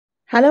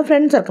Hello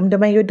friends, welcome to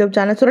my YouTube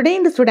channel. So today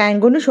in this video I am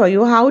going to show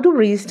you how to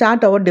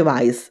restart our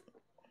device.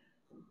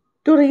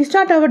 To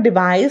restart our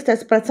device,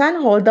 just press and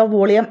hold the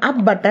volume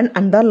up button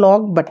and the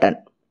lock button.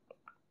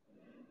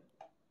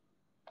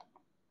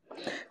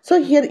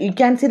 So here you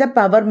can see the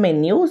power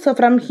menu. So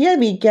from here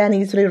we can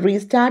easily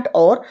restart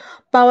or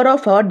power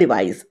off our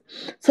device.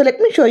 So let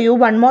me show you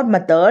one more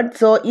method.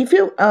 So if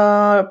you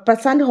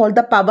press and hold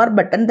the power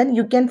button, then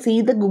you can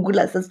see the Google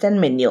Assistant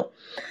menu.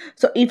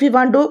 So if you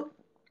want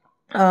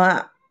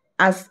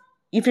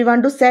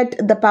to set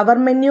the power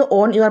menu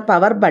on your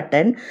power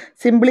button,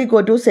 simply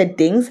go to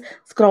settings,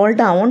 scroll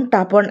down,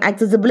 tap on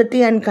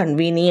accessibility and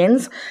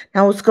convenience.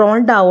 Now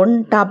scroll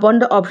down, tap on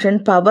the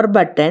option power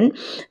button,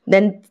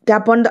 then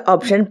tap on the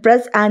option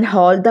press and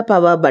hold the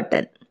power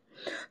button.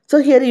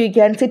 So here you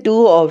can see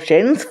two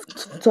options.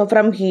 So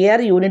from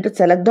here you need to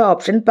select the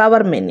option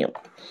power menu.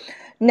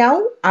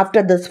 Now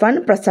after this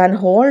one, press and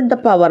hold the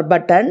power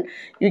button.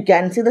 You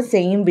can see the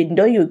same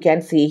window you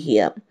can see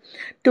here.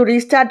 To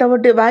restart our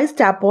device,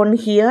 tap on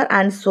here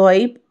and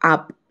swipe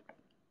up.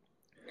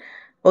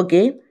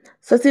 Okay.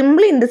 So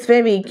simply in this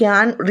way we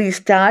can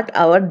restart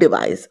our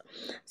device.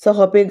 So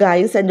hope you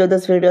guys enjoy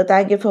this video.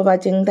 Thank you for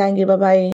watching. Thank you. Bye-bye.